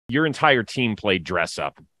your entire team played dress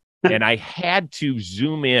up, and I had to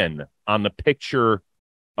zoom in on the picture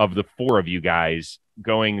of the four of you guys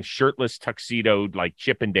going shirtless, tuxedoed like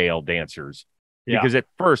Chippendale dancers. Because at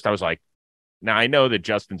first I was like, now I know that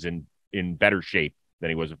Justin's in better shape than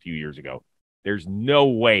he was a few years ago. There's no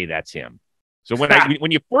way that's him. So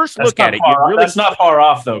when you first look at it, that's not far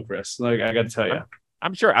off though, Chris. Like I got to tell you,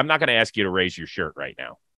 I'm sure I'm not going to ask you to raise your shirt right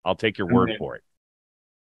now. I'll take your word for it.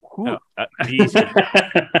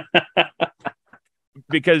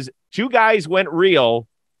 Because two guys went real,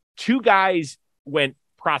 two guys went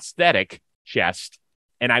prosthetic chest,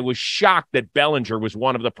 and I was shocked that Bellinger was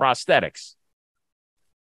one of the prosthetics.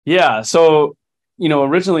 Yeah, so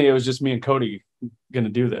originally it was just me and Cody going to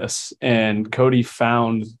do this, and Cody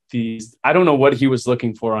found these. I don't know what he was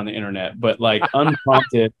looking for on the internet, but like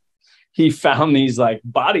unprompted, he found these like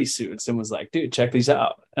bodysuits and was like, "Dude, check these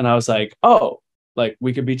out." And I was like, "Oh, like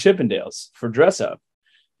we could be Chippendales for dress up."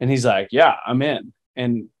 And he's like, "Yeah, I'm in."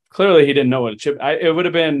 And clearly he didn't know what it would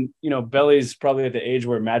have been. Belly's probably at the age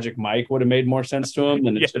where Magic Mike would have made more sense to him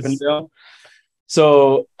than a Chippendale.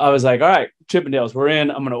 So I was like, all right, Chippendales, we're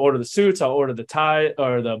in. I'm going to order the suits. I'll order the tie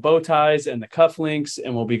or the bow ties and the cufflinks,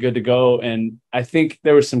 and we'll be good to go. And I think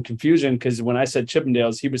there was some confusion because when I said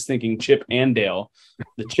Chippendales, he was thinking Chip and Dale,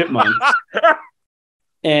 the chipmunks.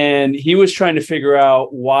 And he was trying to figure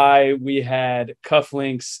out why we had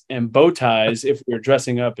cufflinks and bow ties if we were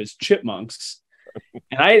dressing up as chipmunks.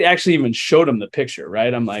 And I actually even showed him the picture,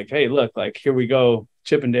 right? I'm like, hey, look, like, here we go,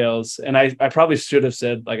 Chippendales. And I probably should have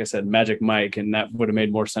said, like I said, Magic Mike, and that would have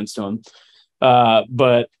made more sense to him.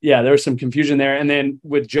 But yeah, there was some confusion there. And then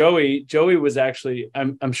with Joey was actually,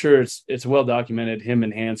 I'm sure it's well documented, him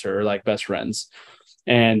and Hans are like best friends.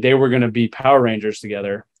 And they were going to be Power Rangers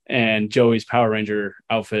together. And Joey's Power Ranger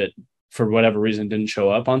outfit, for whatever reason, didn't show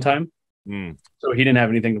up on time. So he didn't have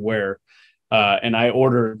anything to wear. And I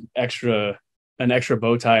ordered an extra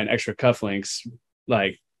bow tie and extra cufflinks,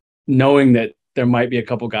 like knowing that there might be a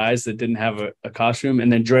couple guys that didn't have a costume.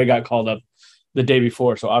 And then Dre got called up the day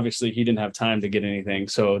before. So obviously he didn't have time to get anything.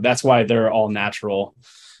 So that's why they're all natural.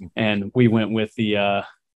 And we went with the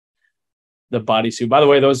bodysuit. By the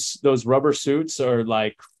way, those rubber suits are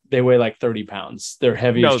like, they weigh like 30 pounds. They're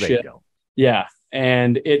heavy as shit. Yeah.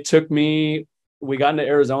 And it took me, we got into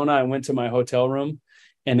Arizona. I went to my hotel room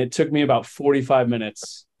and it took me about 45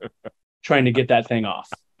 minutes trying to get that thing off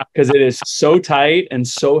because it is so tight and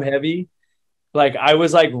so heavy. Like I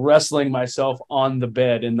was like wrestling myself on the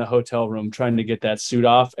bed in the hotel room trying to get that suit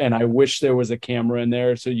off. And I wish there was a camera in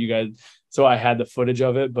there so I had the footage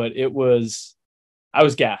of it, but I was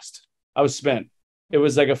gassed. I was spent. It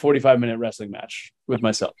was like a 45-minute wrestling match with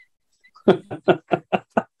myself.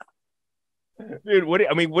 Dude, what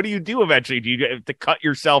do you do eventually? Do you have to cut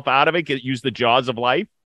yourself out of it? Use the jaws of life?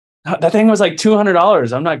 That thing was like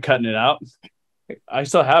 $200. I'm not cutting it out. I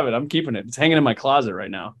still have it. I'm keeping it. It's hanging in my closet right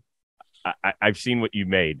now. I've seen what you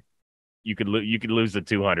made. You could lose the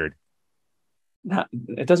 200. No,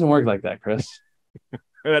 it doesn't work like that, Chris.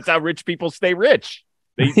 That's how rich people stay rich.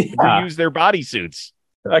 They use their bodysuits.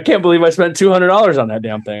 I can't believe I spent $200 on that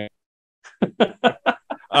damn thing.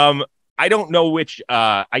 I don't know which.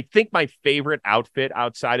 I think my favorite outfit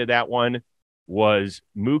outside of that one was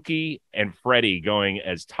Mookie and Freddie going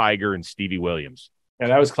as Tiger and Stevie Williams. Yeah,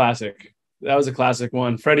 that was classic. That was a classic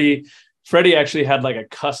one. Freddie actually had like a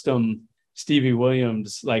custom Stevie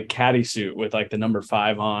Williams like caddy suit with like the number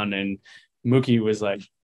 5 on, and Mookie was like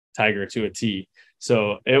Tiger to a T.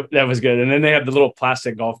 So that was good. And then they had the little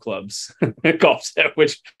plastic golf clubs, golf set,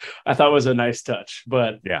 which I thought was a nice touch.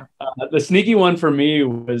 But yeah, the sneaky one for me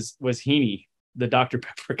was Heaney, the Dr.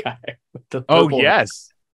 Pepper guy. Oh, yes.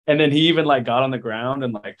 And then he even like got on the ground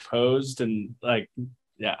and like posed and like,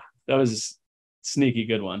 yeah, that was a sneaky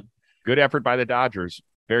good one. Good effort by the Dodgers.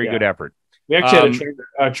 Very good effort. We actually had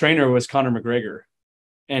a trainer was Conor McGregor.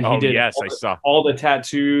 And he did I saw all the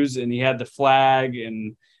tattoos and he had the flag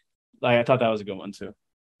and like I thought that was a good one too.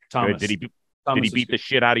 Thomas. Did he beat the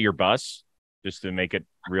shit out of your bus just to make it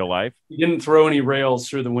real life? He didn't throw any rails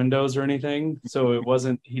through the windows or anything, so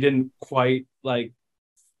he didn't quite like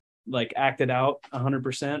act it out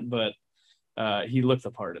 100%, but he looked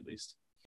the part at least.